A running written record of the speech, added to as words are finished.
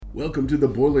Welcome to the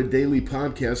Boiler Daily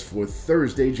Podcast for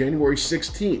Thursday, January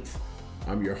 16th.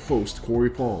 I'm your host, Corey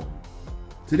Palm.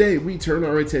 Today, we turn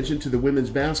our attention to the women's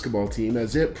basketball team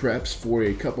as it preps for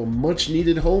a couple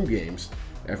much-needed home games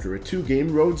after a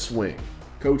two-game road swing.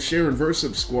 Coach Sharon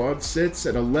Versup's squad sits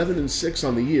at 11-6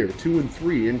 on the year,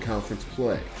 2-3 in conference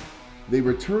play. They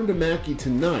return to Mackey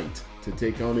tonight to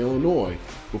take on Illinois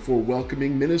before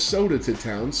welcoming Minnesota to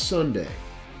town Sunday.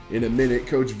 In a minute,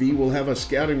 Coach V will have a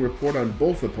scouting report on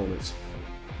both opponents,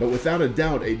 but without a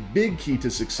doubt, a big key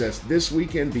to success this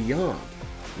week and beyond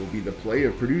will be the play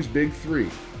of Purdue's Big Three: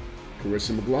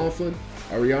 Carissa McLaughlin,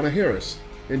 Ariana Harris,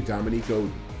 and Dominique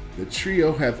Oden. The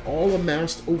trio have all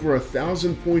amassed over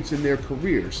 1,000 points in their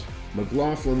careers,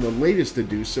 McLaughlin the latest to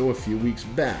do so a few weeks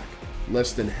back,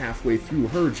 less than halfway through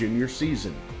her junior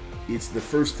season. It's the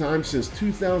first time since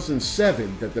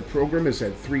 2007 that the program has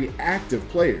had three active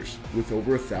players with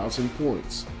over 1,000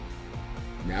 points.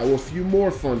 Now a few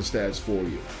more fun stats for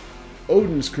you.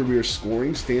 Oden's career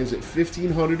scoring stands at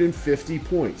 1,550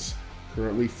 points,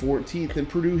 currently 14th in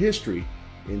Purdue history,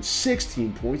 and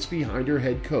 16 points behind her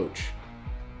head coach.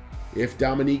 If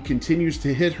Dominique continues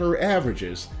to hit her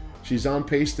averages, she's on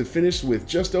pace to finish with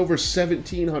just over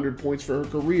 1,700 points for her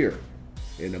career,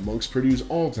 and amongst Purdue's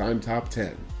all-time top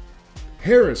 10.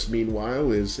 Harris,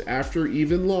 meanwhile, is after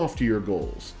even loftier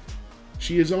goals.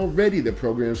 She is already the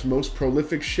program's most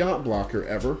prolific shot blocker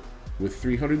ever, with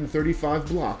 335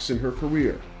 blocks in her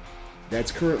career.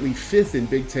 That's currently 5th in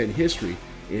Big Ten history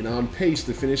and on pace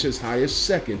to finish as high as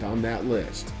 2nd on that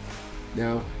list.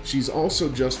 Now, she's also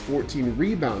just 14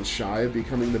 rebounds shy of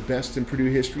becoming the best in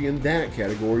Purdue history in that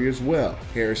category as well.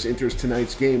 Harris enters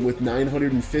tonight's game with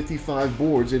 955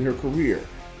 boards in her career.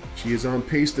 She is on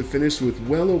pace to finish with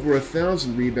well over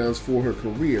 1,000 rebounds for her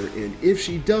career, and if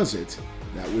she does it,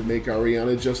 that would make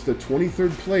Ariana just the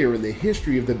 23rd player in the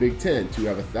history of the Big Ten to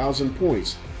have 1,000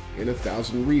 points and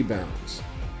 1,000 rebounds.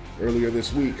 Earlier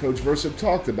this week, Coach Versup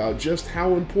talked about just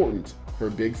how important her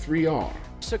Big Three are.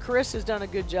 So Carissa's done a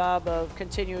good job of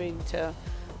continuing to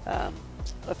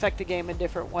affect the game in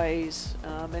different ways,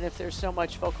 and if there's so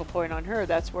much focal point on her,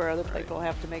 that's where other people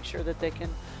have to make sure that they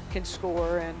can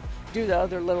score and do the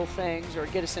other little things or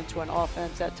get us into an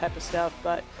offense, that type of stuff.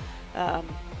 But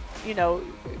you know,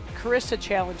 Carissa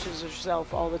challenges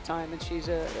herself all the time, and she's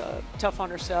tough on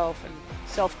herself and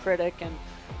self-critic, and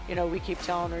you know, we keep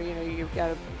telling her, you know, you've got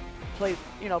to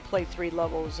play 3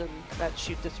 levels, and that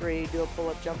shoot the 3, do a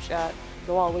pull-up jump shot,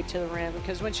 go all the way to the rim,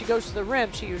 because when she goes to the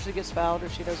rim, she usually gets fouled or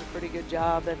she does a pretty good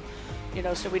job. And you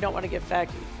know, so we don't want to get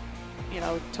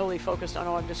totally focused on,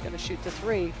 oh, I'm just going to shoot the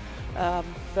 3.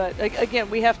 But again,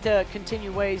 we have to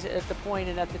continue ways at the point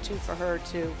and at the 2 for her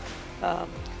to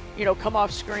come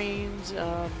off screens.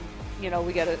 You know,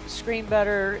 we got to screen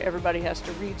better. Everybody has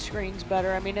to read screens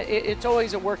better. I mean, it's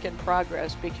always a work in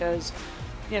progress, because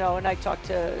you know, and I talked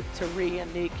to Ree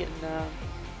and Neek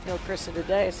and Kristen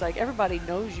today. It's like everybody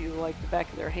knows you like the back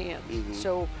of their hands. Mm-hmm.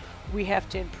 So we have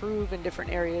to improve in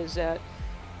different areas that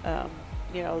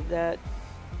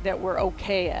that we're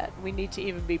okay at. We need to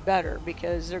even be better,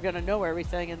 because they're going to know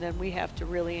everything, and then we have to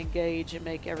really engage and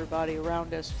make everybody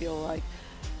around us feel like,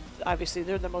 obviously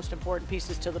they're the most important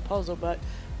pieces to the puzzle, but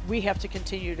we have to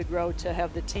continue to grow to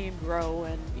have the team grow,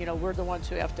 and you know, we're the ones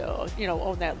who have to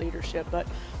own that leadership. But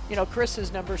you know,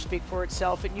 Carissa's numbers speak for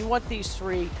itself, and you want these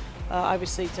 3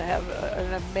 obviously to have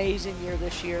an amazing year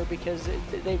this year, because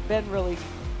they've been really,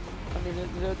 I mean,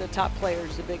 they're the top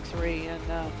players, the Big Three,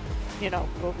 and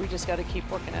but we just got to keep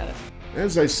working at it.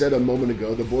 As I said a moment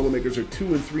ago, the Boilermakers are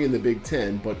 2-3 in the Big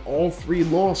Ten, but all 3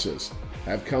 losses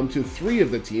have come to 3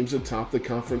 of the teams atop the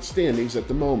conference standings at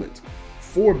the moment.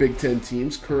 4 Big Ten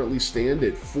teams currently stand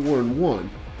at 4-1,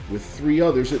 with 3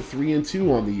 others at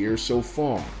 3-2 on the year so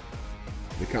far.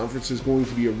 The conference is going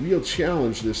to be a real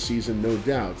challenge this season, no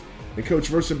doubt, and Coach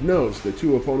Versup knows the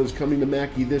 2 opponents coming to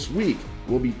Mackey this week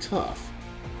will be tough,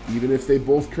 even if they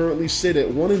both currently sit at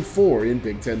 1-4 in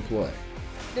Big Ten play.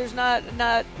 There's not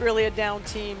really a down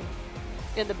team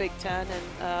in the Big Ten,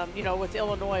 and with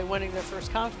Illinois winning their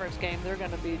first conference game, they're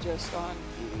going to be just on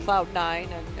cloud 9,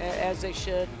 and as they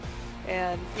should.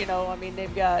 And I mean,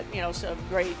 they've got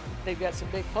they've got some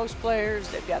big post players,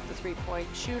 they've got the 3-point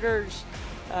shooters,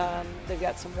 they've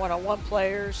got some one-on-one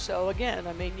players. So again,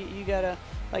 I mean, you gotta,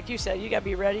 like you said, you gotta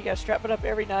be ready. You gotta strap it up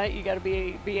every night. You gotta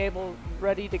be able,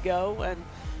 ready to go. And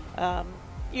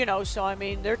so I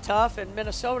mean, they're tough. And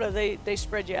Minnesota, they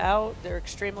spread you out. They're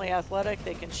extremely athletic.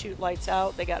 They can shoot lights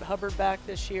out. They got Hubbard back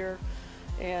this year,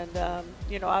 and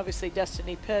obviously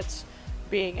Destiny Pitts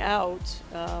being out.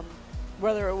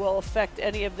 Whether it will affect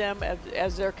any of them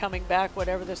as they're coming back,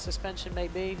 whatever the suspension may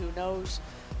be, who knows.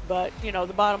 But, the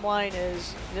bottom line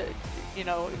is you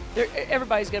know,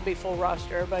 everybody's going to be full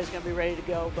roster. Everybody's going to be ready to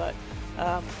go. But,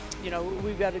 you know,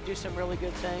 we've got to do some really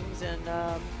good things and,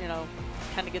 you know,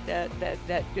 kind of get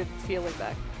that good feeling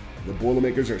back. The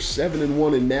Boilermakers are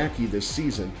 7-1 in Mackey this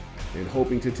season and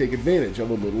hoping to take advantage of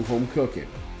a little home cooking.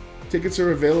 Tickets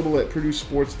are available at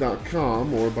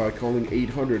PurdueSports.com or by calling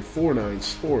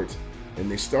 800-49-SPORT,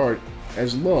 and they start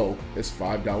as low as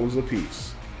 $5 a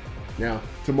piece. Now,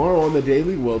 tomorrow on The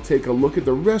Daily, we'll take a look at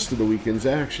the rest of the weekend's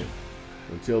action.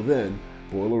 Until then,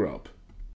 Boiler up.